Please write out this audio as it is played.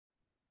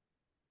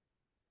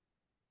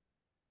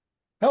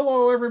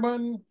Hello,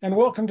 everyone, and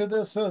welcome to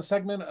this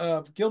segment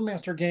of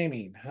Guildmaster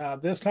Gaming.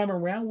 This time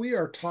around, we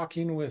are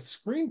talking with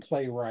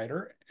screenplay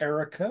writer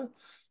Erika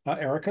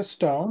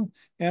Stone,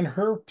 and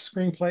her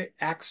screenplay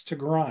Axe to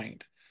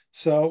Grind.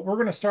 So, we're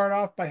going to start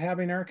off by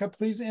having Erika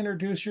please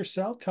introduce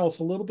yourself, tell us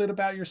a little bit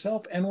about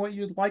yourself, and what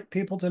you'd like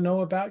people to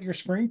know about your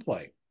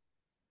screenplay.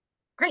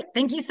 Great.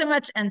 Thank you so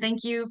much. And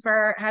thank you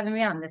for having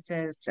me on. It's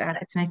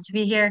nice to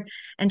be here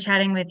and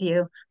chatting with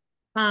you.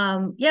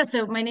 Yeah,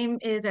 so my name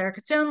is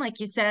Erika Stone, like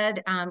you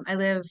said. I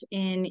live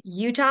in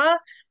Utah,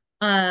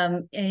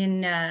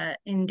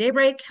 in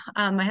Daybreak.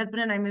 My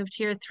husband and I moved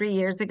here 3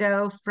 years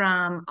ago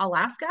from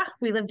Alaska.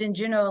 We lived in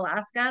Juneau,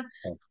 Alaska,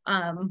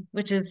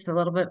 which is a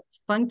little bit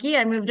funky.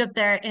 I moved up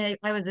there, and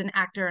I was an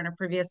actor in a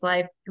previous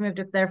life. I moved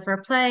up there for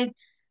a play.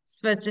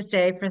 Supposed to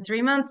stay for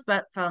 3 months,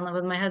 but fell in love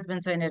with my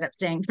husband, so I ended up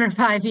staying for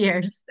 5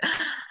 years.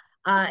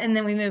 And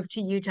then we moved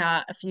to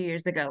Utah a few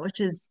years ago, which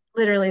is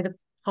literally the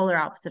polar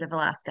opposite of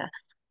Alaska.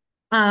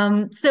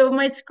 So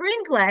my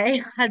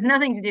screenplay has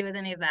nothing to do with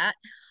any of that.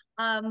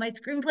 My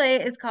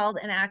screenplay is called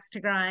An Axe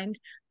to Grind.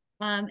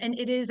 And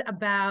it is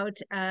about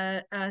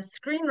a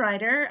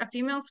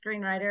female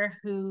screenwriter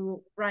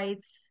who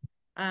writes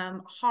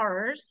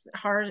horror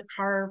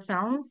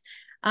films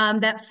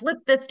that flip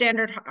the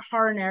standard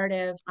horror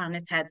narrative on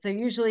its head. So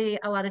usually,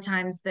 a lot of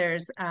times,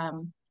 there's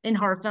in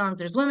horror films,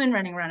 there's women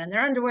running around in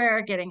their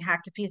underwear, getting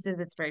hacked to pieces.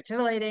 It's very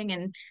titillating,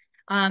 and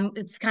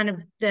it's kind of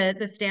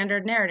the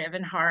standard narrative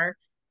in horror.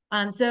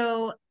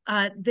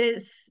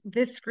 This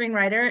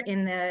screenwriter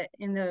in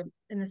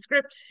the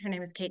script, her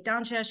name is Kate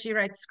Donsha. She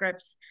writes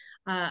scripts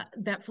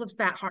that flips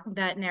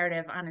that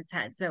narrative on its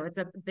head. So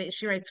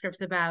she writes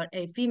scripts about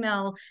a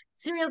female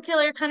serial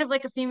killer, kind of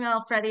like a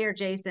female Freddy or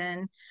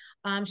Jason.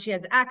 She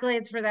has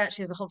accolades for that.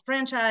 She has a whole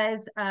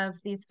franchise of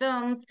these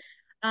films.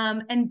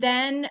 And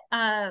then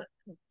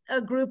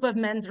a group of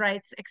men's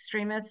rights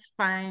extremists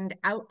find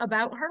out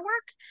about her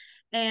work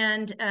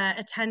and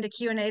attend a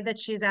Q&A that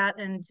she's at,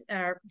 and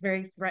are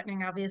very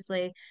threatening,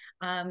 obviously.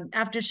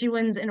 After she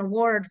wins an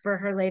award for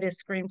her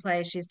latest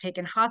screenplay, she's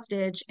taken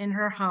hostage in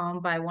her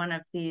home by one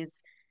of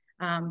these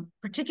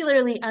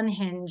particularly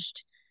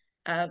unhinged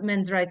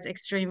men's rights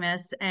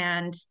extremists,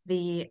 and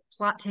the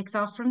plot takes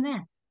off from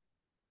there.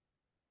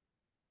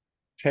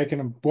 Taking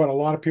what a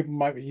lot of people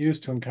might be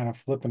used to and kind of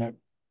flipping it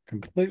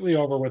completely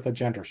over with a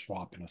gender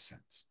swap in a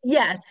sense.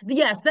 Yes,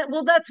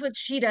 that's what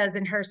she does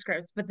in her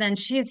scripts, but then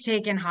she's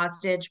taken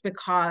hostage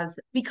because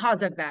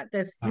of that.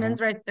 This Uh-huh.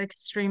 men's rights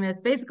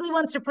extremist basically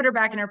wants to put her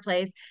back in her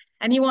place,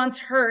 and he wants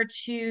her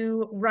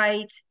to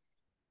write.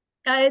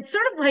 It's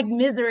sort of like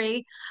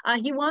Misery.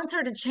 He wants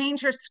her to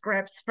change her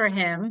scripts for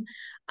him,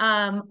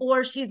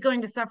 or she's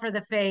going to suffer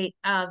the fate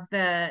of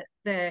the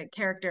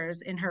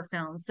characters in her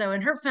films. So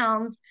in her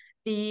films,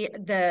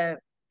 the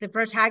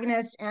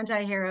protagonist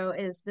anti-hero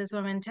is this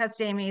woman Tess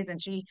Damies,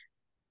 and she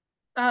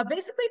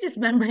basically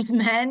dismembers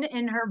men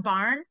in her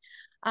barn.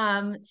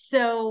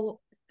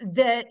 So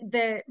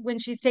the when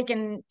she's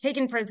taken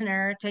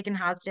prisoner, taken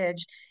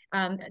hostage,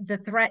 the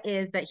threat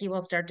is that he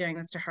will start doing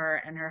this to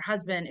her and her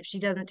husband if she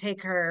doesn't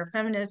take her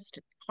feminist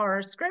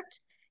horror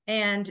script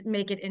and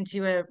make it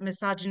into a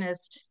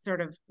misogynist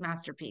sort of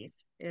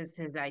masterpiece, is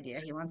his idea.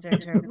 He wants her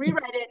to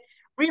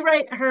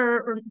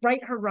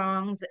right her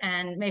wrongs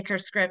and make her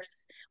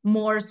scripts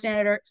more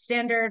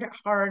standard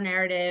horror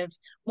narrative,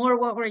 more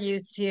what we're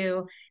used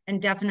to,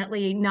 and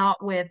definitely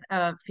not with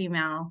a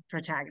female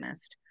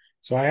protagonist.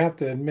 So I have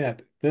to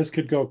admit, this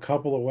could go a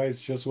couple of ways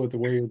just with the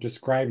way you're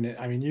describing it.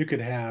 I mean, you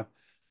could have,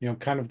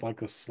 kind of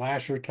like a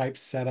slasher type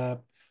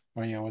setup,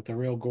 or with the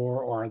real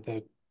gore, or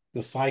the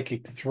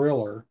psychic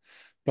thriller.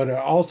 But it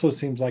also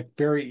seems like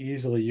very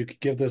easily you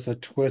could give this a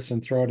twist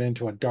and throw it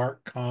into a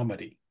dark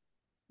comedy.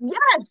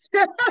 Yes,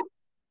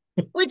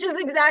 which is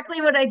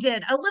exactly what I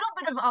did. A little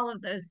bit of all of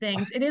those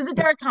things. It is a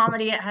dark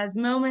comedy. It has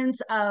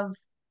moments of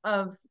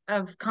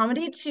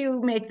comedy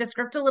to make the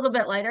script a little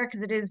bit lighter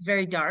because it is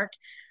very dark.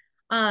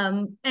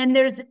 And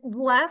there's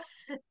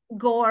less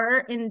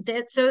gore in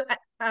this. So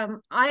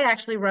I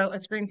actually wrote a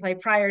screenplay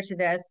prior to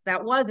this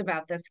that was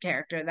about this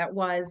character. That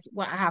was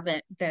what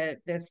happened.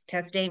 This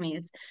Tess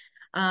Damies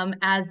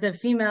as the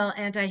female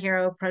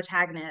anti-hero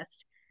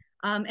protagonist,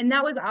 and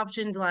that was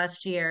optioned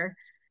last year.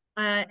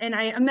 And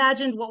I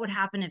imagined what would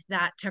happen if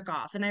that took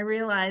off, and I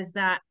realized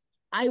that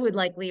I would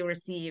likely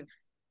receive,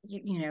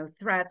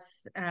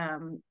 threats,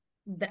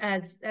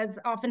 as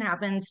often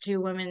happens to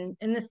women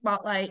in the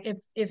spotlight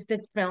if the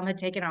film had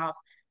taken off.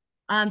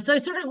 So I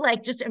sort of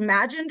like just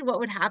imagined what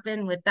would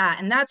happen with that.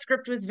 And that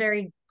script was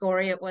very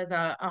gory. It was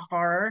a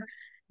horror.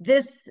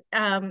 This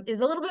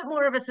is a little bit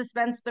more of a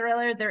suspense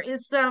thriller. There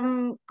is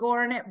some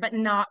gore in it, but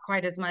not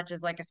quite as much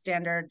as like a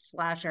standard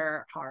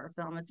slasher horror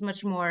film. It's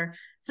much more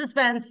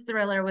suspense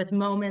thriller with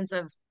moments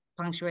of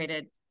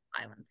punctuated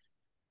violence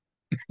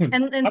and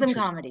I'm some sure.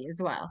 comedy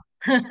as well.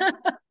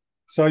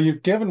 So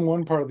you've given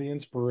one part of the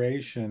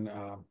inspiration,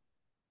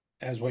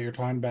 as what you're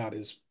talking about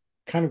is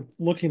kind of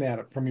looking at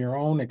it from your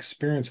own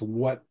experience of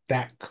what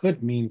that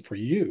could mean for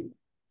you.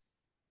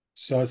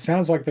 So it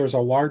sounds like there's a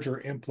larger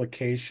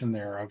implication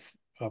there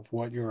of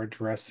what you're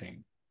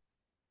addressing.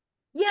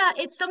 Yeah,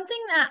 it's something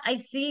that I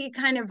see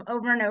kind of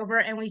over and over,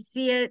 and we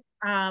see it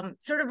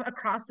sort of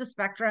across the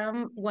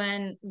spectrum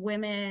when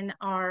women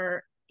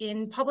are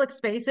in public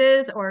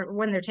spaces or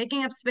when they're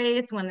taking up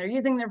space, when they're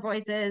using their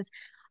voices.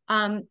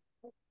 Um,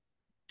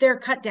 they're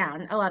cut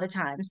down a lot of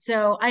times.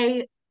 So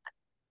I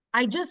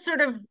just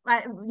sort of,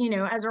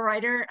 as a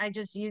writer, I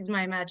just use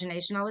my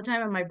imagination all the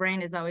time, and my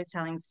brain is always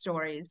telling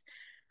stories.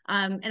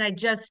 And I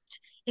just,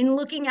 in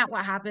looking at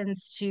what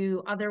happens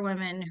to other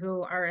women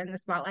who are in the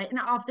spotlight, and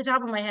off the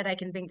top of my head, I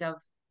can think of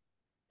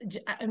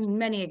I mean,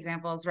 many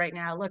examples right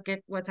now. Look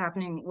at what's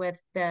happening with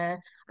I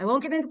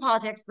won't get into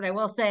politics, but I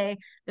will say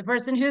the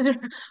person who's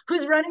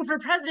who's running for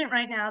president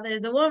right now that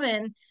is a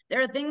woman,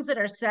 there are things that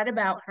are said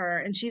about her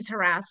and she's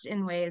harassed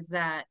in ways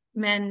that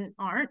men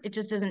aren't. It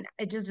just doesn't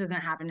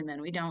happen to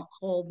men. We don't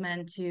hold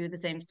men to the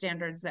same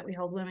standards that we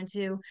hold women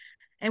to.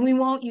 And we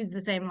won't use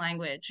the same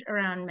language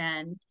around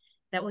men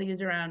that we'll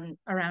use around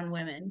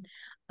women.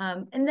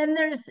 And then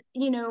there's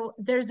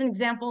an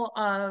example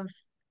of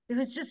it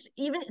was just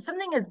even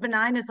something as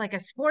benign as like a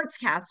female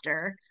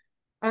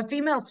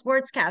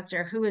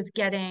sportscaster who was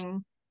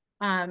getting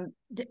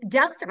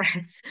death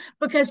threats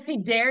because she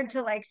dared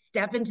to like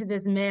step into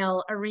this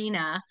male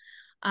arena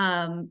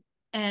um,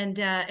 and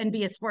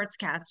be a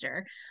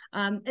sportscaster.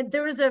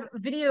 There was a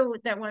video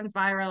that went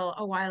viral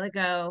a while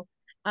ago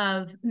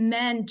of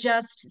men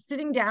just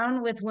sitting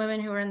down with women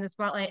who were in the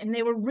spotlight, and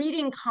they were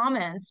reading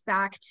comments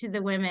back to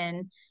the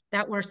women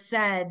that were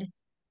said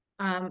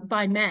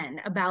by men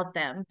about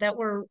them that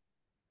were,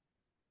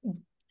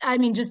 I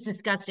mean, just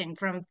disgusting,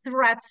 from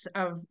threats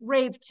of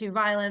rape to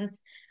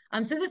violence.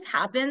 So this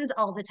happens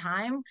all the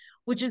time,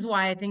 which is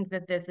why I think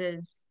that this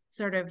is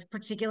sort of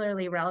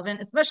particularly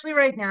relevant, especially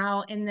right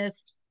now in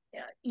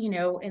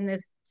in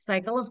this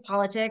cycle of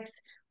politics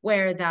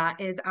where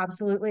that is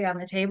absolutely on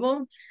the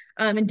table,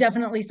 and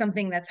definitely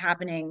something that's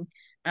happening.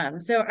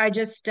 So I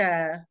just,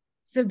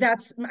 so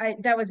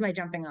that was my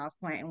jumping off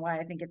point and why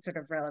I think it's sort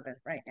of relevant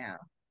right now.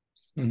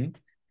 Mhm.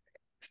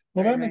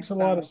 Well, Sorry, that my makes a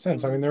lot phone of was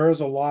sense. I mean, pinging. there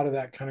is a lot of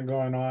that kind of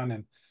going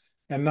on,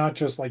 and not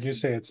just like you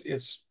say,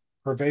 it's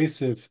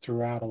pervasive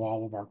throughout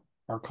all of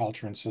our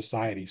culture and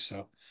society.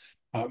 So,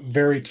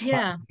 very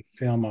Yeah, timely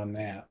film on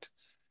that.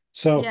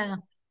 So yeah.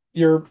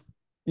 you're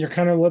you're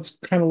kind of let's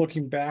kind of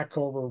looking back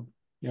over,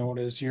 what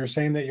is you're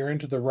saying that you're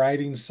into the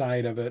writing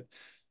side of it.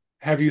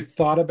 Have you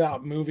thought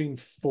about moving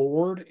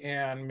forward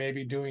and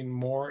maybe doing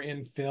more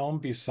in film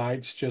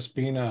besides just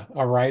being a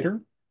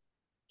writer?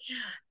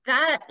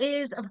 That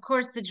is, of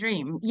course, the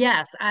dream.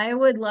 Yes, I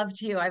would love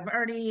to. I've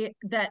already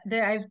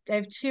I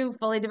have two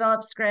fully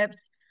developed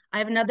scripts. I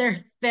have another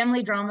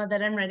family drama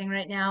that I'm writing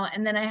right now,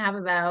 and then I have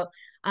about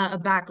a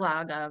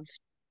backlog of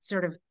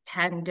sort of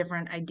 10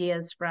 different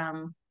ideas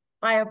from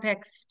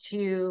biopics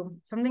to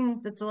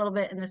something that's a little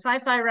bit in the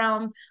sci-fi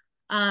realm.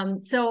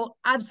 So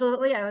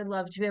absolutely, I would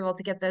love to be able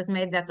to get those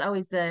made. That's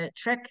always the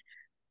trick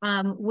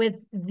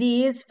with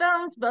these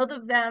films. Both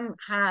of them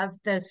have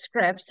the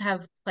scripts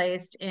have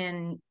placed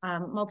in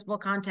multiple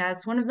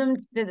contests. One of them,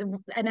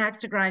 An Axe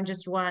to Grind,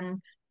 just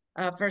won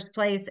first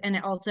place, and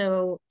it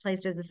also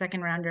placed as a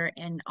second rounder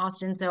in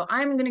Austin. So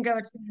I'm going to go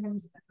to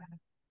the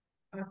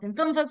Austin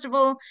Film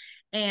Festival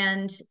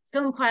and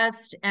Film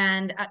Quest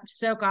and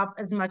soak up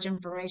as much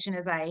information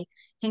as I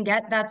can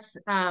get.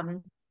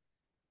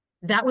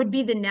 That would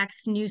be the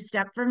next new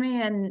step for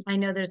me. And I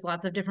know there's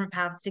lots of different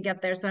paths to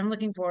get there. So I'm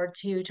looking forward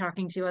to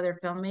talking to other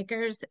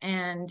filmmakers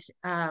and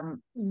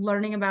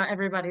learning about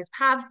everybody's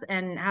paths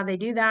and how they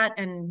do that.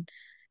 And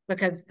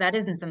because that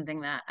isn't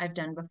something that I've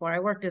done before. I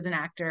worked as an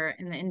actor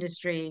in the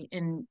industry,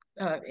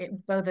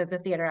 both as a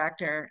theater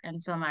actor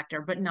and film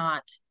actor, but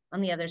not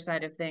on the other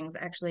side of things,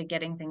 actually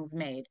getting things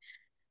made.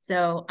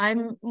 So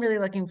I'm really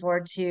looking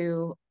forward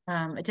to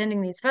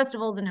attending these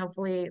festivals and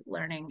hopefully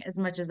learning as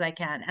much as I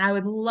can. And I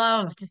would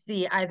love to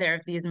see either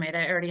of these made.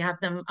 I already have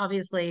them.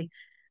 Obviously,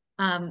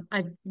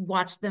 I've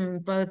watched them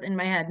both in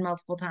my head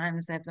multiple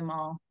times. I have them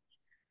all.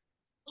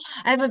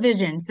 I have a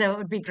vision, so it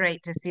would be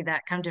great to see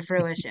that come to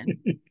fruition.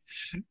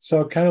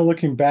 So, kind of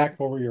looking back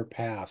over your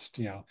past,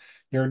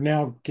 you're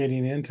now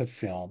getting into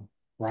film,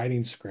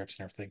 writing scripts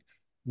and everything.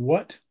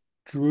 What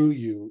drew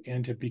you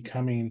into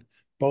becoming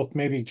both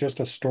maybe just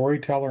a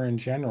storyteller in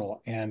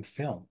general and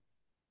film?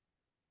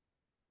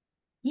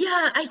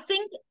 Yeah, I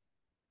think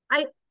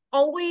I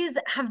always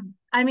have,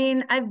 I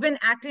mean, I've been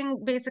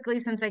acting basically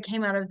since I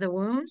came out of the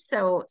womb.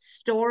 So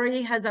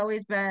story has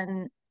always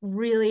been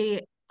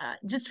really,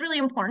 just really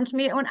important to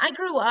me. When I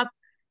grew up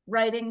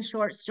writing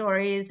short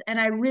stories, and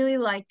I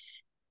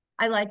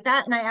liked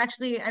that. And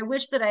I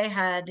wish that I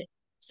had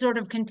sort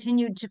of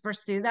continued to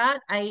pursue that.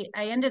 I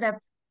ended up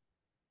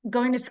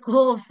going to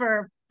school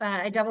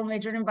I double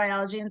majored in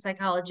biology and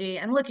psychology.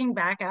 And looking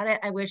back at it,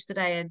 I wish that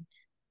I had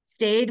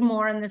stayed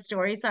more on the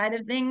story side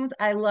of things.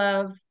 I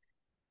love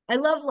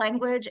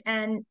language,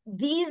 and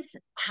these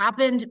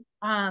happened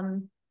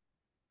kind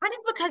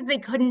of because they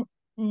couldn't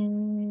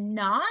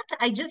not.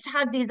 I just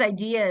had these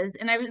ideas,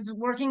 and I was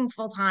working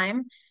full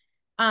time.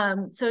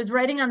 So I was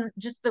writing on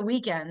just the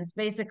weekends,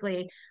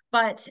 basically.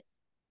 But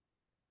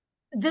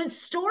The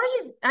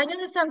stories, I know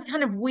this sounds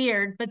kind of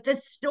weird, but the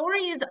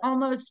stories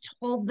almost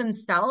told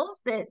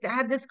themselves that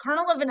had this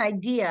kernel of an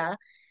idea.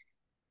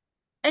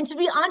 And to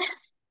be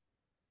honest,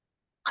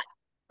 I,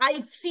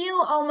 I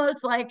feel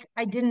almost like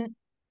I didn't,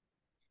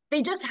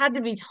 they just had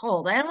to be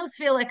told. I almost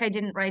feel like I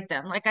didn't write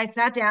them. Like I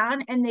sat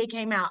down and they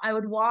came out. I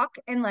would walk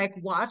and like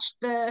watch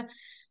the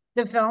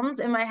films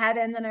in my head,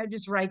 and then I would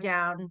just write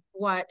down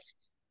what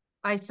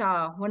I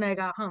saw when I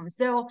got home.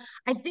 So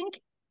I think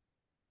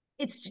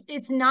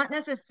it's not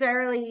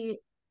necessarily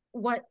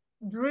what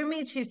drew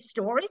me to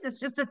stories. It's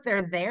just that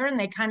they're there and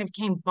they kind of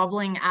came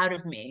bubbling out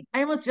of me.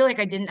 I almost feel like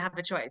I didn't have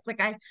a choice. Like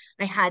I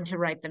had to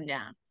write them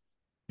down.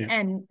 Yeah.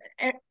 And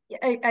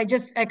I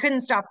just I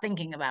couldn't stop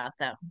thinking about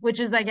them, which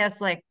is I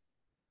guess like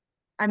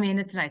I mean,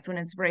 it's nice when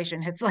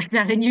inspiration hits like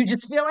that and you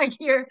just feel like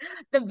you're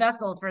the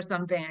vessel for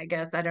something, I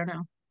guess. I don't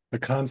know. The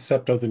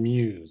concept of the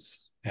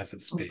muse as it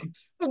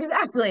speaks.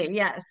 Exactly.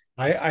 Yes.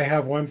 I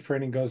have one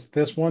friend, he goes,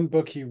 this one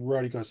book he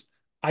wrote, he goes,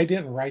 I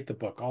didn't write the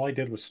book. All I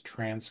did was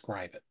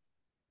transcribe it.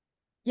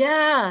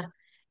 Yeah.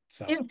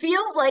 So It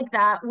feels like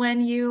that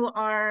when you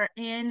are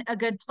in a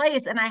good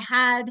place. And I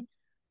had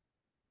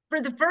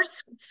for the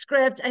first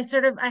script, I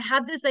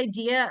had this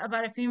idea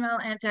about a female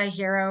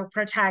anti-hero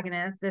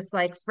protagonist, this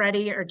like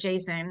Freddy or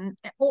Jason,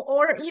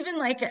 or even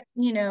like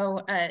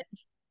a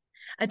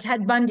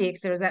Ted Bundy,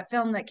 because there was that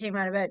film that came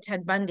out about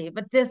Ted Bundy.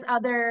 But this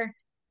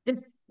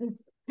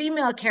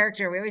female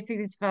character, we always see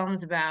these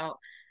films about,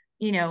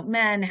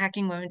 men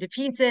hacking women to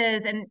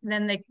pieces, and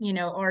then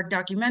or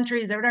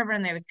documentaries or whatever,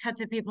 and they always cut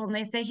to people and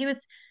they say he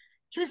was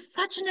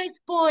such a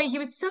nice boy. He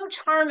was so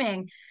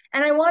charming.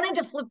 And I wanted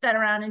to flip that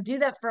around and do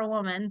that for a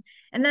woman.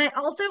 And then I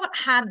also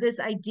had this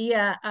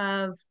idea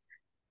of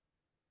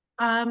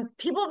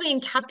people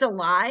being kept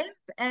alive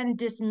and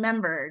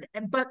dismembered,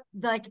 but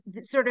like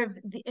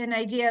an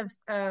idea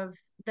of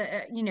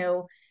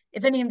the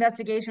if any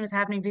investigation was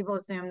happening, people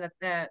assumed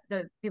that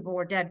the people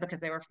were dead because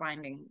they were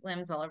finding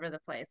limbs all over the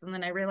place. And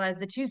then I realized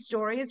the two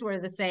stories were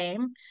the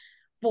same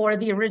for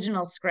the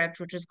original script,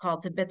 which was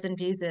called To Bits and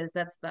Pieces.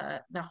 That's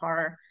the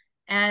horror.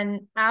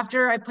 And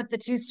after I put the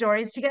two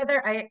stories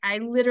together, I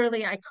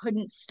literally I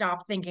couldn't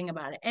stop thinking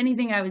about it.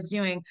 Anything I was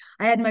doing,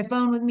 I had my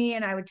phone with me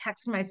and I would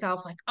text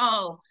myself like,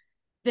 "Oh,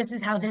 this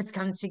is how this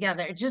comes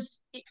together."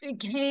 It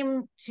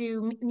came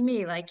to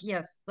me like,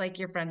 yes, like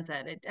your friend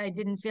said, I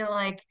didn't feel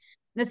like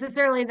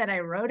necessarily that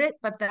I wrote it,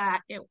 but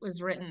that it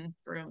was written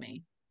through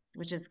me,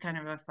 which is kind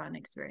of a fun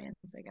experience,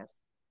 I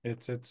guess.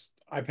 it's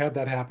I've had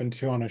that happen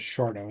too on a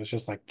short. It was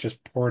just like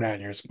just pour it out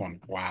and you're just going,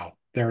 wow,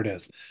 there it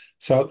is.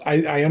 So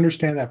I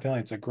understand that feeling.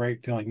 It's a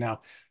great feeling.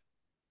 Now,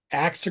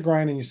 Axe to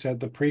Grind, and you said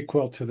the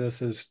prequel to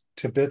this is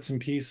To Bits and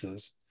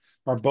Pieces,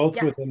 are both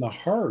within Yes. the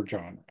horror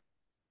genre.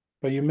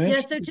 But you Yeah.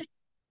 mentioned,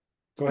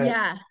 go ahead.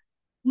 Yeah.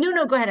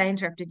 No, go ahead. I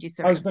interrupted you. I was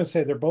Sorry. going to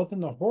say they're both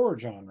in the horror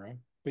genre,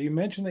 but you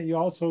mentioned that you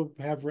also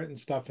have written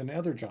stuff in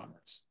other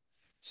genres.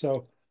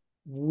 So,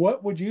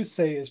 what would you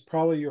say is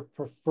probably your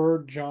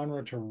preferred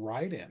genre to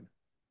write in?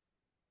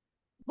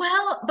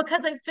 Well,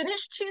 because I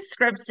finished two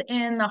scripts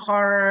in the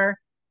horror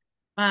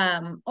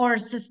or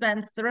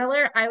suspense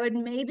thriller, I would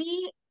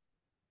maybe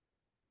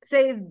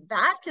say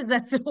that because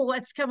that's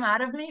what's come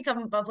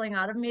bubbling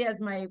out of me as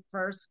my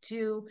first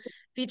two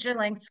feature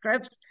length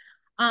scripts.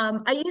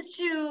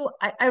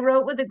 I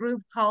wrote with a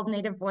group called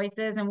Native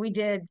Voices, and we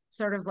did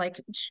sort of like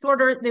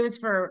shorter, there was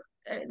for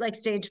like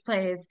stage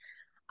plays.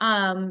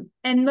 And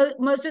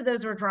most of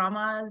those were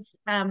dramas.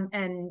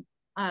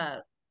 Uh,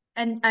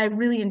 and I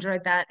really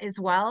enjoyed that as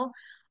well.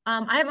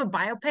 I have a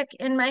biopic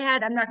in my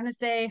head. I'm not going to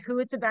say who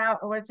it's about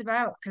or what it's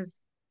about because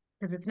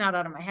it's not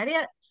out of my head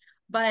yet.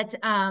 But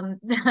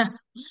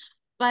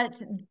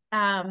but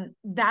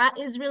that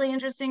is really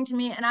interesting to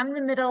me. And I'm in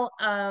the middle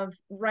of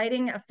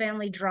writing a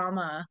family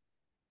drama,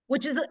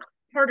 which is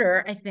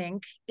harder, I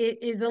think. It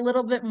is a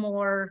little bit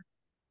more,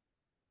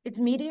 it's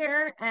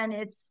meatier and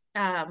it's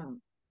a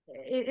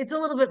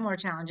little bit more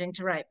challenging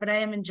to write, but I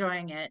am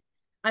enjoying it.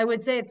 I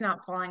would say it's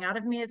not falling out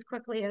of me as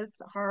quickly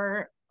as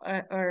horror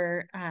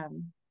or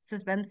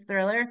suspense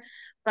thriller,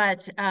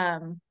 but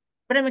I'm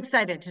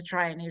excited to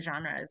try a new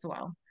genre as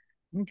well.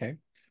 Okay.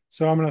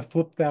 So I'm going to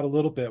flip that a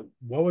little bit.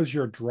 What was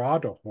your draw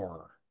to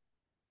horror?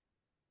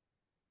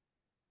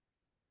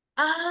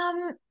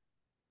 Um,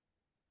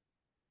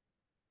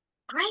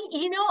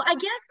 I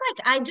guess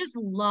like I just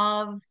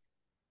love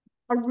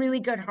a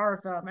really good horror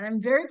film, and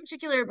I'm very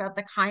particular about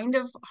the kind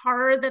of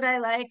horror that I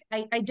like.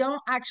 I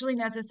don't actually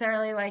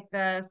necessarily like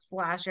the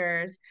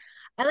slashers.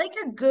 I like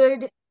a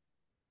good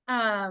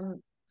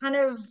um kind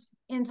of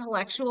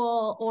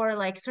intellectual or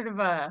like sort of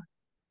a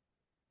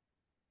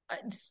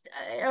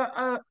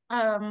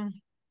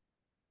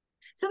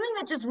something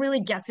that just really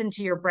gets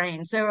into your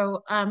brain.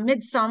 So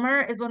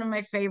Midsummer is one of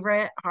my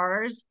favorite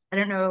horrors. I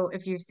don't know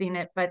if you've seen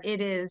it, but it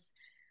is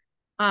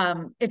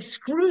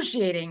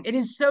excruciating. It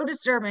is so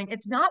disturbing.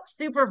 It's not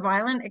super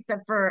violent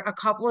except for a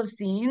couple of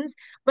scenes,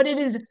 but it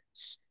is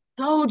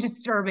so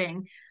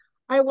disturbing.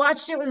 I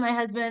watched it with my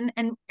husband,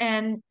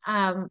 and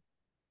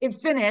it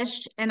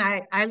finished and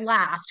I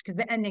laughed because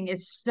the ending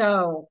is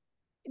so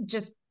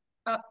just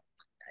uh,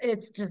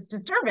 it's just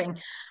disturbing.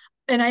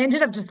 And I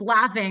ended up just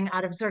laughing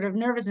out of sort of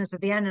nervousness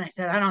at the end. And I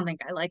said, I don't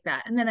think I like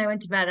that. And then I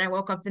went to bed and I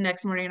woke up the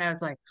next morning and I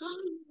was like,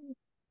 oh,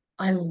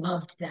 I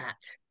loved that.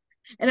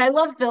 And I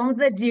love films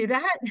that do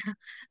that,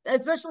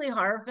 especially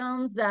horror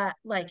films that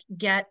like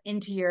get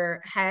into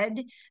your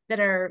head that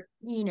are,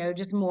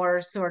 just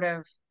more sort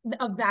of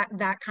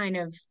that kind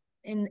of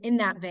in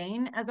that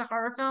vein as a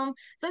horror film.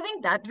 So I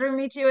think that drew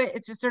me to it.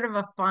 It's just sort of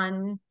a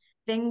fun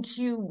thing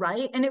to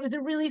write. And it was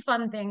a really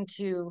fun thing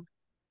to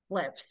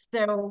flip.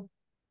 So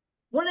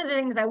one of the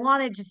things I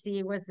wanted to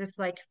see was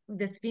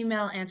this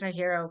female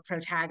anti-hero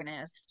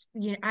protagonist.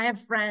 I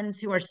have friends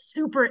who are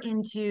super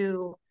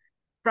into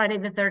Friday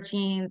the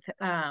 13th,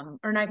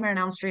 or Nightmare on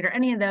Elm Street or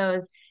any of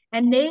those,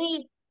 and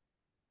they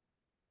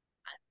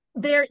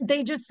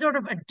just sort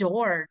of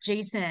adore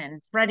Jason,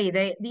 Freddy.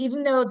 They,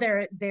 even though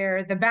they're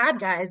the bad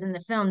guys in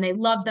the film, they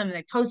love them.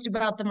 They post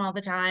about them all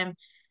the time.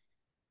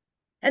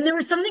 And there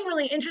was something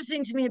really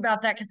interesting to me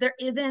about that because there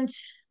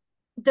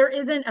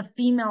isn't a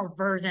female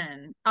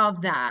version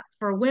of that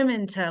for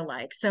women to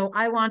like. So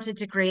I wanted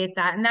to create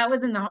that, and that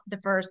was in the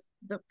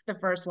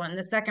first one.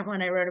 The second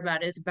one I wrote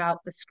about is about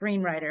the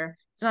screenwriter.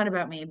 It's not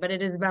about me, but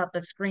it is about the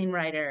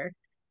screenwriter.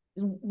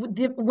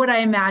 What I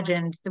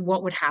imagined,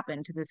 what would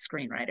happen to the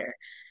screenwriter,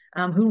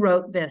 who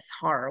wrote this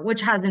horror,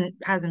 which hasn't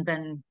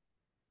been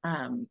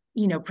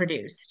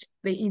produced.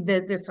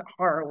 This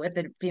horror with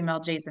a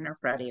female Jason or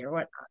Freddy or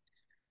whatnot.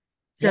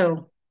 Yeah,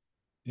 So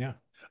yeah.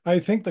 I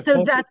think the so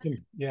closest that's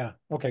thing, yeah.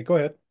 Okay, go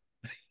ahead.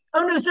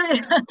 Oh no, sorry.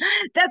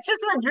 That's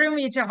just what drew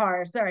me to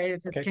horror. Sorry, I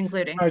was just Okay.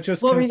 concluding. I was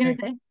just What were kind you of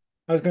gonna saying, say?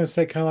 I was going to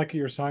say kind of like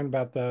you were talking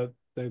about the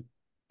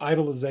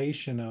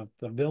idolization of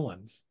the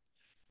villains.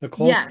 The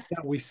closest Yes,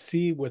 that we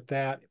see with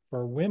that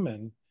for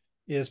women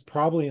is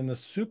probably in the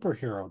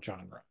superhero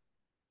genre,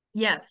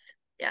 yes,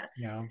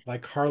 yes.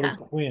 like Harley Yeah.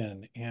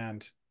 Quinn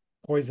and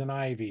Poison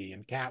Ivy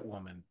and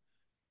Catwoman.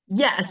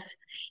 Yes.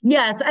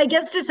 Yes. I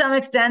guess to some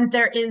extent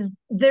there is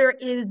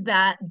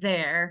that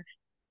there.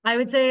 I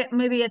would say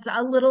maybe it's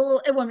a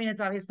little, well, I mean,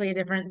 it's obviously a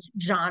different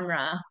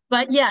genre,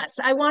 but yes,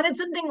 I wanted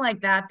something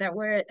like that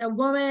where a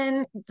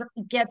woman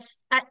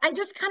gets, I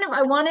just kind of,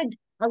 I wanted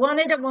a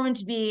woman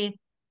to be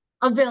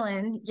a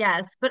villain,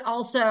 yes, but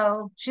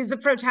also she's the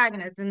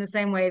protagonist in the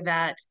same way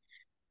that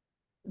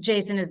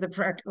Jason is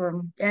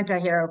the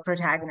anti-hero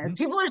protagonist. Mhm.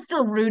 People are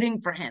still rooting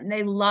for him.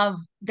 They love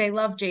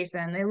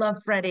Jason. They love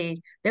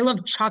Freddy. They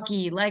love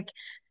Chucky. Like,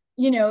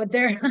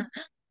 they're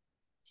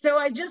so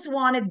I just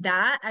wanted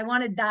that. I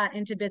wanted that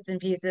into bits and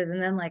pieces.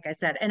 And then, like I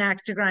said, an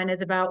axe to grind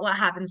is about what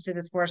happens to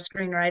this poor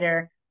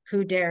screenwriter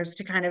who dares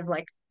to kind of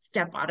like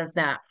step out of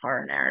that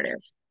horror narrative.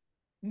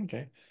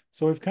 Okay.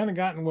 So we've kind of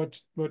gotten what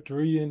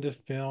drew you into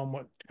film,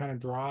 what kind of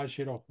draws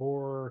you to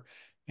horror,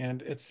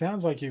 and it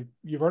sounds like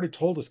you've already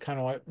told us kind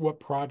of like what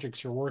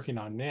projects you're working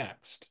on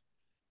next.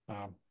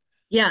 Um,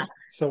 Yeah.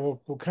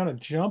 so we'll kind of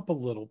jump a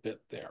little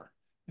bit there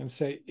and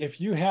say if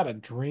you had a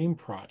dream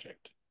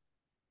project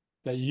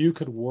that you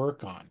could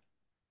work on,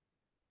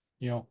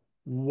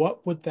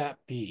 what would that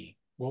be?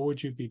 What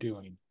would you be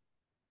doing?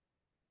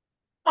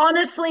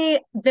 Honestly,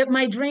 that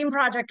my dream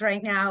project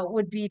right now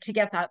would be to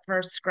get that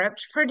first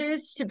script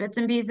produced to bits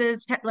and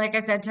pieces. Like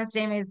I said, Tess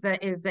Damie is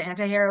the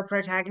anti-hero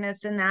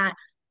protagonist in that.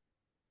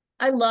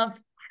 I love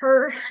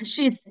her.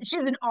 She's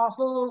an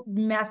awful,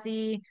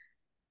 messy,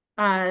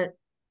 uh,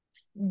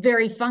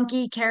 very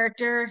funky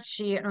character.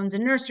 She owns a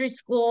nursery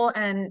school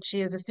and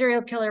she is a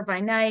serial killer by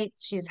night.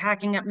 She's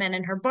hacking up men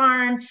in her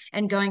barn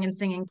and going and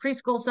singing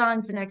preschool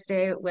songs the next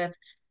day with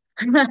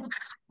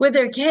with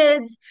her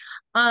kids.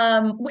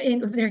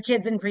 With her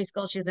kids in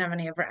preschool, she doesn't have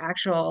any of her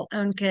actual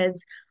own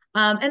kids.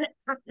 And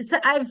so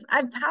I've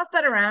passed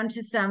that around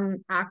to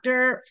some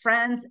actor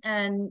friends,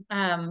 and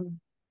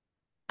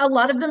a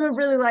lot of them have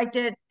really liked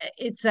it.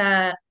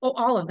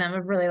 All of them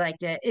have really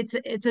liked it.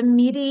 It's a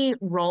meaty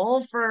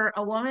role for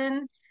a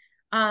woman,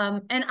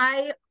 and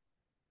I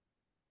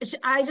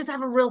just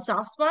have a real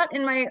soft spot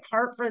in my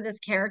heart for this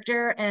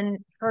character and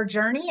her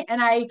journey,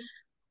 and I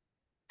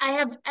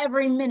have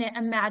every minute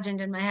imagined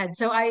in my head.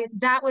 So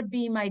that would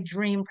be my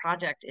dream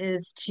project,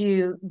 is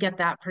to get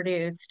that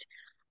produced.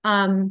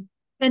 Um,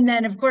 and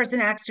then of course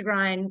an axe to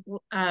grind,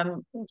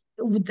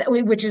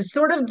 which is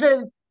sort of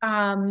the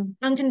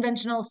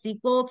unconventional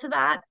sequel to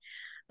that,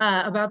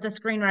 about the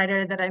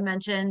screenwriter that I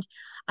mentioned.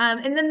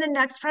 And then the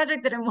next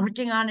project that I'm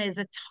working on is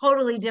a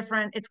totally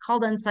different, it's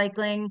called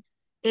Uncycling.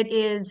 It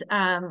is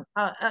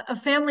a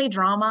family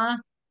drama,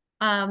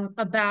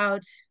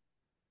 about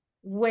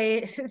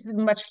this is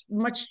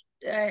much,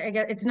 I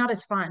guess it's not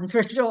as fun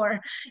for sure.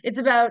 It's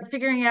about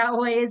figuring out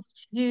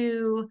ways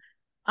to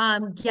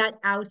get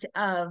out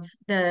of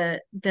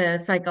the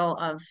cycle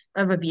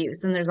of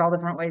abuse, and there's all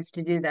different ways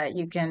to do that.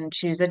 You can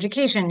choose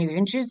education, you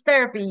can choose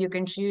therapy, you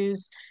can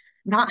choose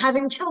not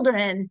having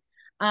children,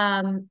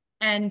 and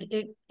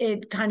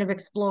it kind of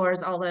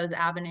explores all those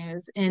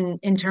avenues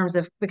in terms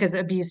of, because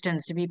abuse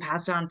tends to be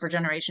passed on for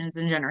generations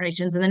and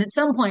generations, and then at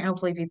some point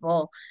hopefully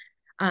people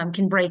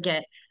can break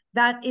it.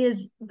 That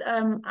is,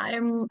 I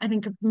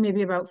think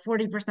maybe about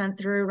 40%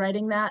 through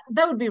writing that.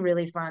 That would be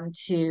really fun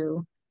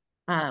to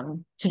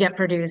to get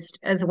produced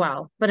as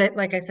well. But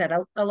like I said,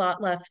 a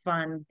lot less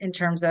fun in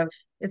terms of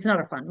it's not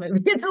a fun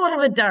movie. It's a little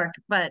bit dark,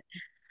 but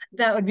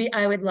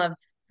I would love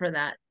for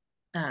that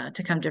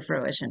to come to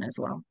fruition as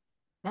well.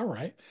 All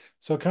right.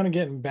 So kind of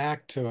getting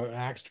back to an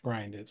axe to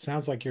grind, it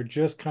sounds like you're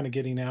just kind of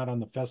getting out on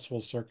the festival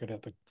circuit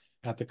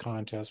at the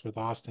contest with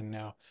Austin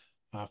now,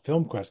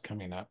 Film Quest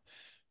coming up.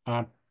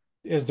 Uh,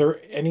 is there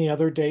any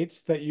other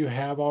dates that you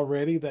have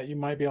already that you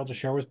might be able to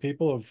share with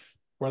people of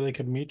where they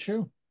could meet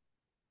you?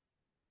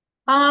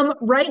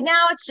 Right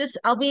now it's just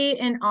I'll be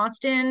in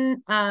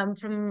Austin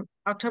from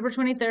October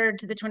 23rd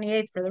to the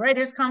 28th for the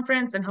writers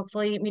conference and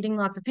hopefully meeting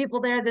lots of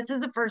people there. This is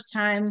the first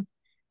time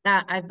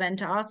that I've been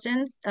to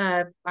Austin,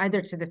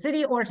 either to the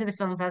city or to the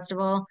film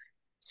festival.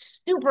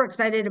 Super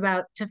excited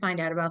about to find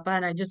out about that.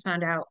 And I just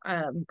found out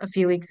a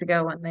few weeks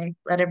ago when they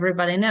let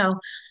everybody know.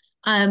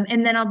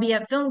 And then I'll be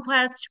at Film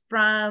Quest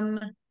from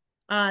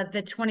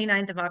the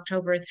 29th of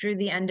October through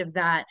the end of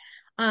that.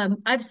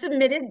 I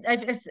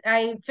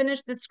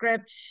finished the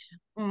script,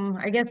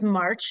 I guess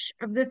March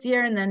of this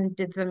year, and then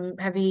did some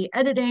heavy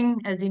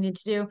editing as you need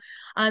to do.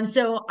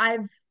 So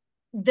I've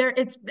there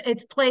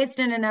it's placed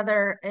in a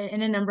number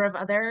of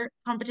other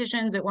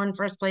competitions. It won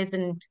first place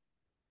in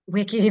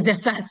Wiki, the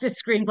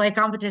fastest screenplay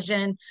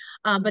competition,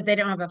 but they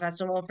don't have a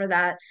festival for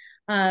that.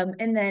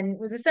 And then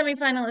was a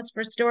semifinalist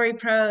for Story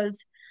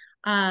Pros,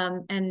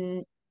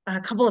 and a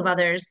couple of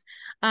others.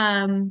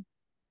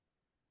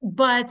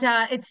 But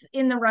it's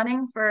in the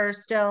running for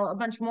still a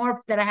bunch more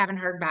that I haven't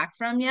heard back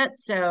from yet.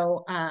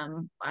 So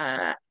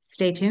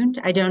stay tuned.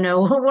 I don't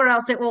know where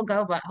else it will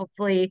go, but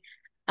hopefully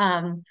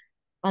um,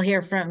 I'll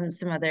hear from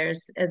some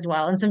others as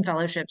well and some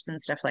fellowships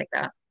and stuff like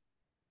that.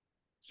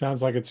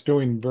 Sounds like it's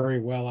doing very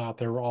well out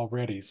there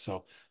already.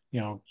 So,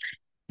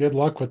 good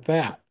luck with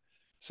that.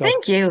 So,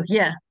 Thank you.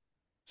 Yeah.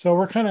 so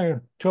we're kind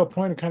of to a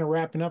point of kind of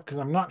wrapping up because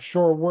I'm not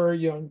sure where,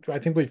 I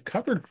think we've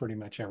covered pretty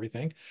much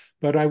everything,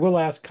 but I will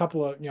ask a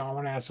couple of, I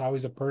want to ask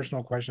always a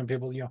personal question.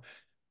 People,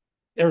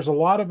 there's a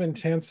lot of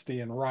intensity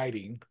in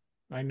writing.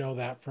 I know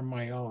that from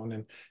my own,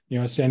 and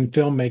in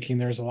filmmaking,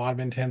 there's a lot of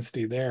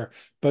intensity there.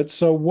 But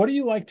so, what do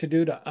you like to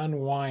do to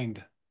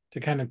unwind, to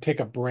kind of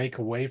take a break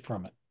away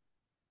from it?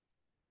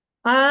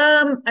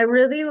 I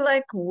really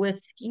like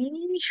whiskey.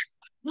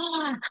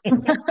 I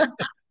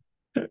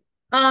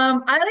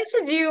like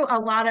to do a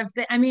lot of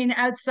I mean,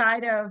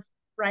 outside of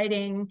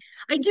writing,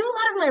 I do a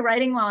lot of my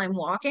writing while I'm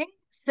walking.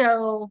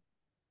 So,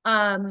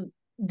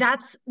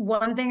 that's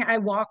one thing. I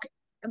walk,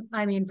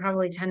 I mean,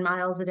 probably 10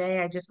 miles a day.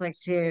 I just like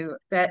to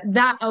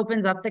that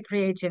opens up the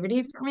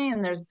creativity for me.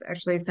 And there's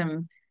actually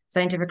some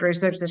scientific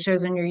research that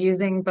shows when you're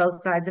using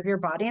both sides of your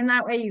body in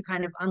that way, you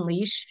kind of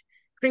unleash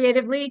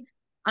creatively.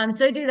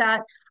 So I do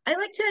that. I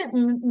like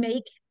to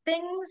make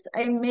things.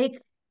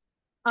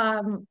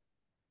 Um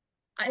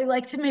I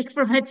like to make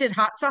fermented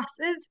hot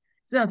sauces.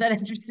 It's not that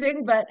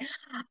interesting, but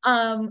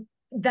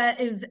that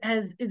is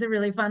a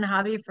really fun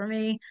hobby for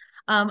me.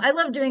 I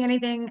love doing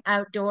anything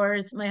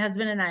outdoors. My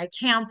husband and I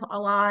camp a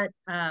lot.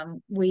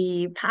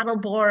 We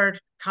paddleboard,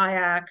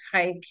 kayak,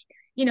 hike,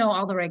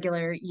 all the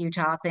regular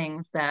Utah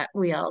things that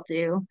we all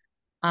do.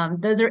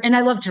 And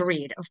I love to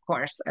read, of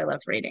course. I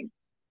love reading.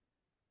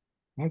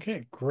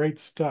 Okay, great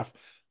stuff.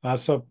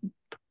 So,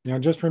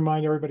 just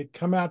remind everybody,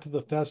 come out to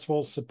the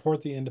festival,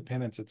 support the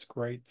independents. It's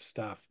great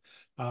stuff.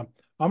 I'm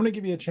going to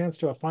give you a chance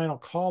to a final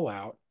call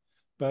out,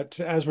 but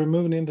as we're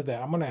moving into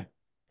that, I'm going to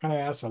kind of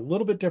ask a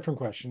little bit different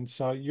question.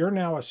 So you're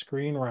now a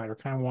screenwriter,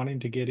 kind of wanting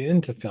to get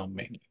into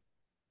filmmaking,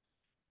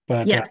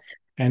 but Yes.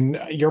 and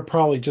you're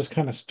probably just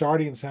kind of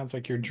starting. It sounds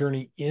like your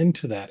journey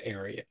into that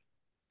area.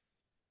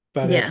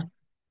 But if Yeah.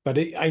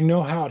 I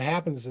know how it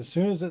happens. As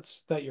soon as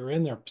it's that you're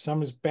in there,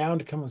 someone's bound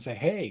to come and say,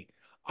 "Hey,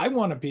 I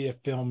want to be a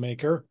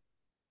filmmaker."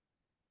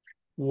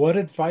 What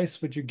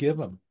advice would you give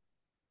them?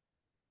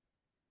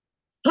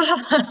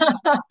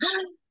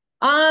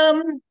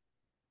 Um,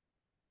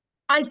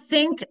 I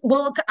think,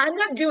 well, I'm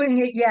not doing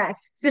it yet,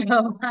 so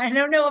I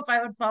don't know if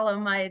I would follow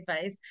my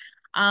advice.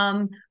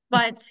 Um,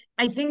 but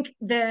I think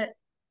the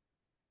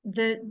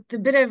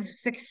bit of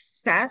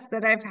success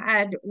that I've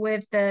had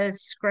with the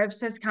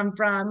scripts has come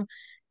from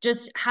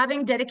just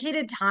having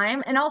dedicated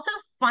time and also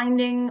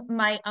finding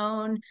my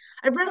own.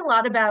 I've read a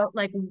lot about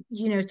like,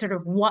 sort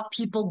of what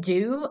people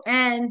do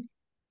and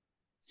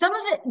some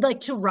of it like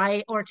to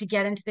write or to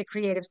get into the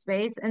creative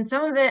space, and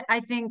some of it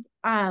I think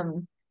I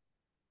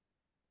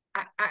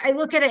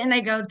look at it and I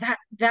go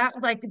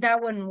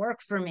that wouldn't work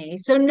for me.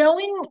 So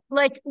knowing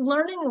like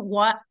learning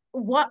what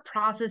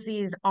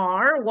processes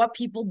are, what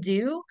people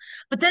do,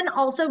 but then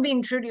also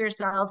being true to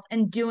yourself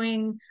and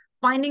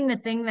finding the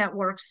thing that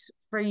works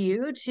for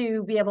you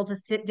to be able to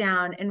sit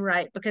down and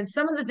write, because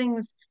some of the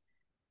things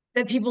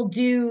that people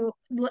do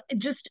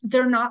just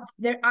they're not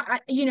they're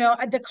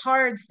the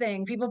cards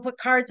thing, people put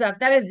cards up,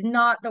 that is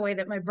not the way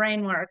that my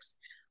brain works.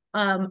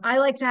 I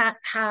like to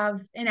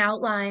have an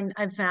outline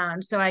I've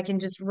found so I can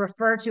just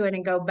refer to it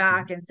and go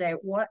back and say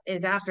what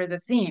is after the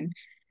scene,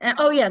 and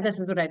oh yeah, this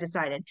is what I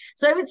decided.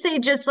 So I would say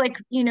just like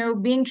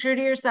being true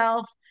to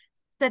yourself,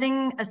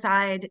 setting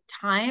aside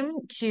time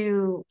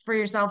to for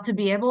yourself to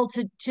be able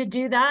to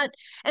do that,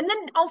 and then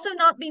also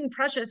not being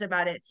precious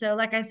about it. So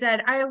like I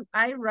said,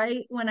 I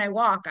write when I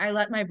walk. I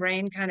let my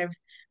brain kind of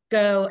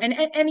go, and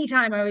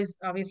anytime. I always,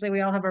 obviously we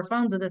all have our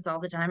phones with us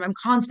all the time. I'm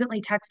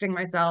constantly texting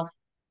myself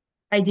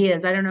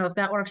ideas. I don't know if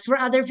that works for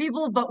other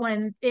people, but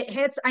when it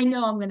hits, I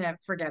know I'm gonna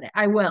forget it.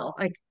 I will.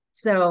 Like,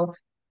 so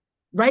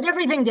write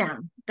everything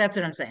down. That's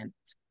what I'm saying.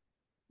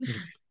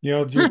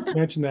 You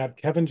mentioned that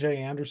Kevin J.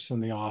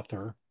 Anderson, the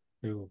author,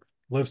 who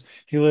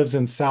he lives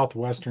in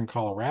southwestern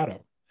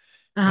Colorado.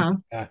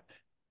 And Uh-huh.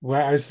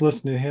 where I was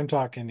listening to him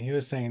talking, he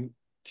was saying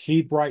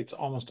he writes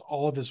almost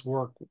all of his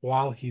work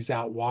while he's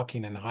out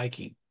walking and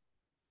hiking.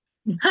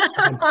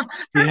 And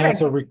he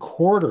has a Perfect.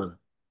 recorder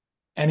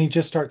and he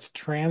just starts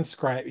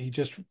transcribe. He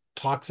just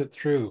talks it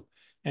through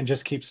and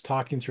just keeps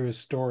talking through his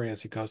story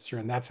as he goes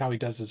through. And that's how he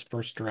does his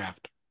first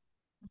draft.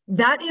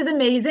 That is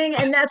amazing.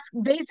 And that's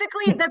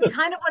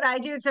kind of what I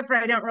do, except for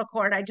I don't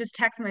record. I just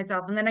text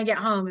myself and then I get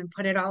home and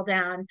put it all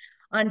down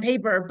on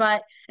paper.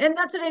 But, and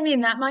that's what I mean.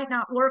 That might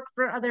not work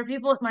for other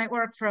people. It might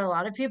work for a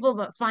lot of people,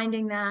 but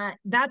finding that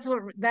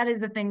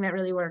is the thing that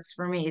really works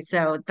for me.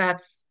 So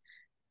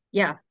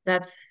yeah,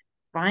 that's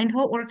find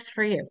what works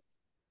for you.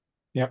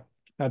 Yep.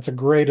 That's a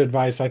great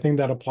advice. I think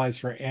that applies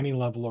for any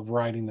level of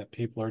writing that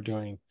people are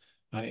doing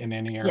in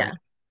any area, Yeah.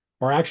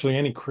 or actually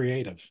any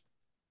creative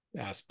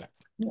aspect.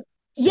 So,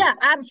 Yeah,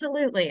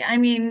 absolutely. I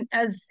mean,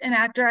 as an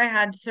actor, I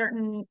had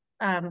things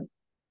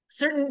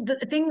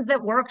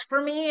that worked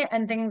for me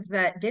and things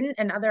that didn't,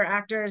 and other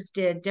actors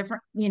did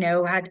different,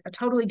 had a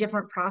totally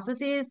different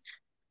processes.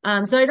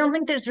 So I don't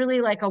think there's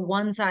really like a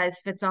one size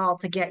fits all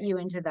to get you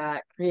into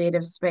that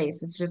creative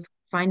space. It's just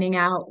finding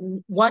out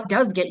what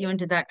does get you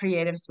into that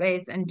creative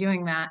space and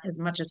doing that as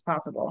much as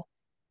possible.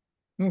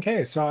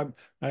 okay, so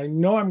I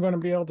know I'm going to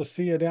be able to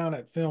see you down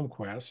at Film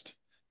Quest.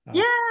 So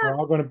Yeah.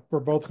 we're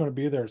both going to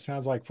be there. It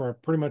sounds like for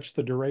pretty much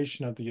the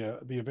duration of the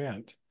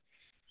event.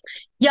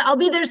 Yeah, I'll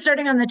be there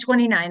starting on the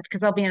 29th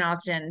because I'll be in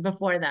Austin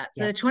before that.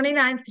 So Yeah. the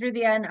 29th through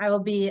the end, I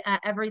will be at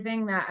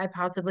everything that I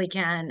possibly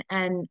can.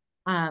 And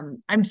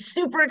I'm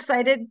super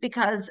excited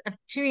because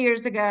 2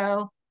 years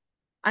ago,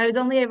 I was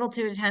only able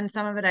to attend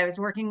some of it. I was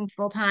working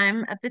full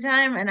time at the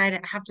time, and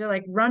I'd have to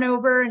like run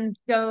over and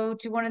go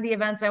to one of the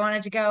events I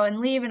wanted to go and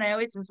leave. And I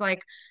always was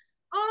like,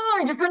 oh,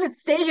 I just want to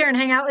stay here and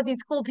hang out with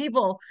these cool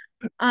people.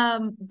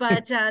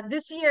 But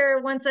this year,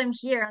 once I'm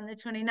here on the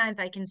 29th,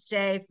 I can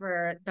stay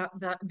for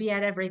be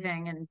at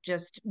everything and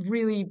just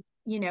really,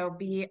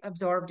 be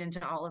absorbed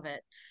into all of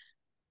it.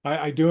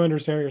 I do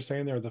understand what you're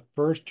saying there. The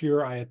first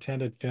year I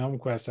attended Film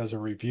Quest as a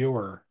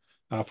reviewer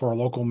for a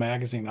local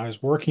magazine, I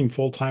was working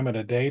full time at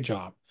a day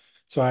job.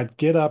 So I'd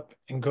get up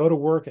and go to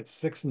work at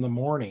 6 in the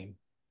morning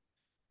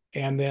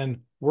and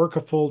then work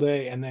a full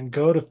day and then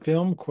go to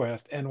Film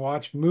Quest and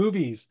watch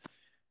movies,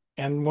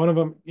 and one of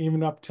them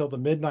even up till the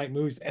midnight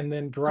movies, and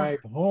then Oh,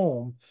 drive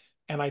home.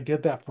 And I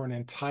did that for an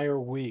entire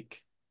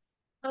week.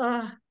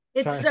 oh,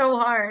 So it's so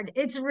hard.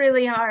 It's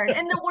really hard.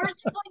 And the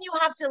worst is when you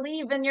have to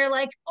leave and you're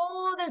like,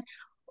 oh, there's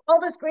all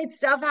this great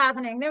stuff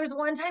happening. There was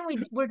one time we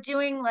were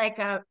doing like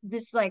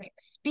this like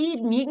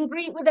speed meet and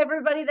greet with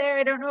everybody there.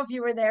 I don't know if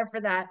you were there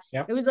for that.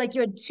 yep. It was like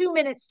you had 2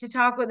 minutes to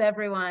talk with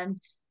everyone.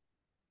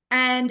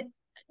 And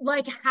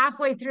like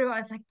halfway through, I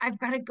was like, I've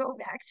got to go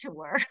back to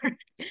work,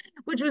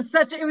 which was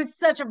it was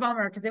such a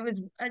bummer because it was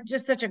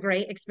just such a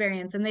great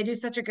experience. And they do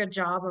such a good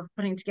job of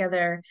putting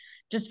together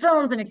just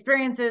films and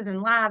experiences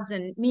and labs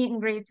and meet and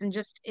greets. And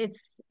just,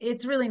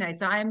 it's really nice.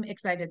 So I'm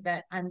excited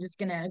that I'm just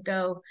going to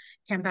go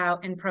camp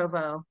out in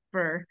Provo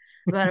for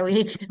about a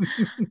week.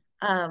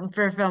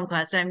 For Film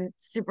Quest. I'm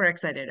super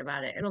excited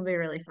about it. It'll be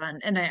really fun.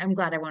 And I'm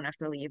glad I won't have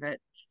to leave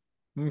it.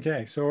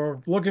 Okay, so we're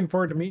looking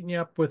forward to meeting you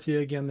up with you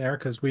again there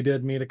because we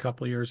did meet a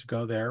couple of years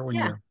ago there when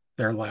you Yeah. were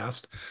there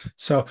last.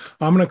 So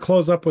I'm going to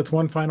close up with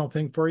one final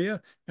thing for you,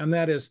 and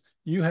that is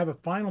you have a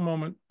final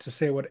moment to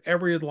say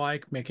whatever you'd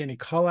like, make any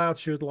call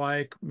outs you'd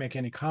like, make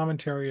any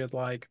commentary you'd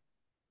like.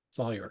 It's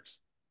all yours.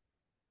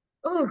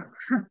 Oh,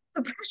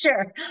 the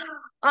pressure.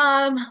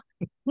 Um,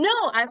 no,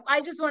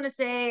 I just want to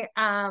say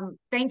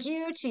thank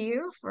you to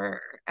you for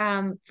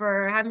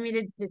having me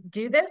to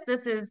do this.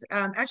 This is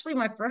actually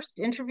my first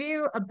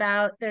interview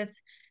about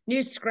this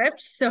new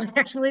script, so I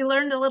actually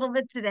learned a little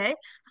bit today,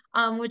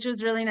 which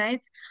was really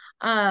nice.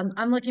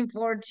 I'm looking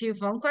forward to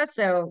FilmQuest,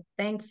 so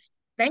thanks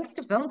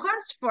to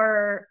FilmQuest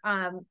for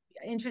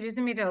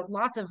introducing me to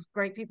lots of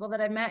great people that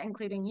I've met,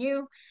 including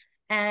you,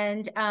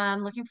 and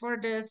looking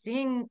forward to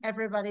seeing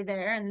everybody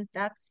there. And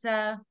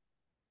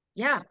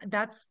yeah,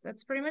 that's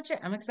pretty much it.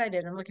 I'm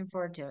excited. I'm looking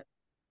forward to it.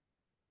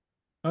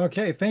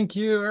 Okay, thank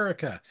you,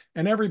 Erica.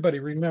 And everybody,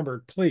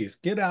 remember, please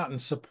get out and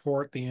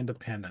support the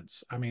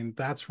independents. I mean,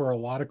 that's where a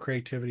lot of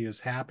creativity is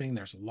happening.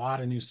 There's a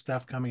lot of new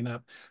stuff coming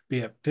up, be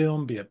it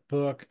film, be it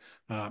book,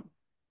 uh,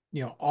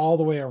 all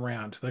the way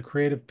around. The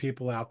creative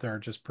people out there are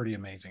just pretty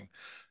amazing.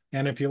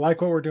 And if you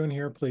like what we're doing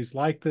here, please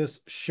like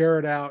this, share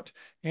it out.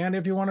 And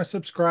if you want to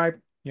subscribe,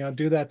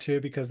 do that too,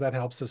 because that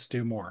helps us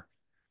do more.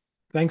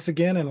 Thanks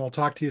again, and we'll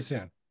talk to you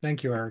soon.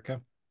 Thank you,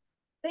 Erica.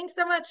 Thanks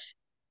so much.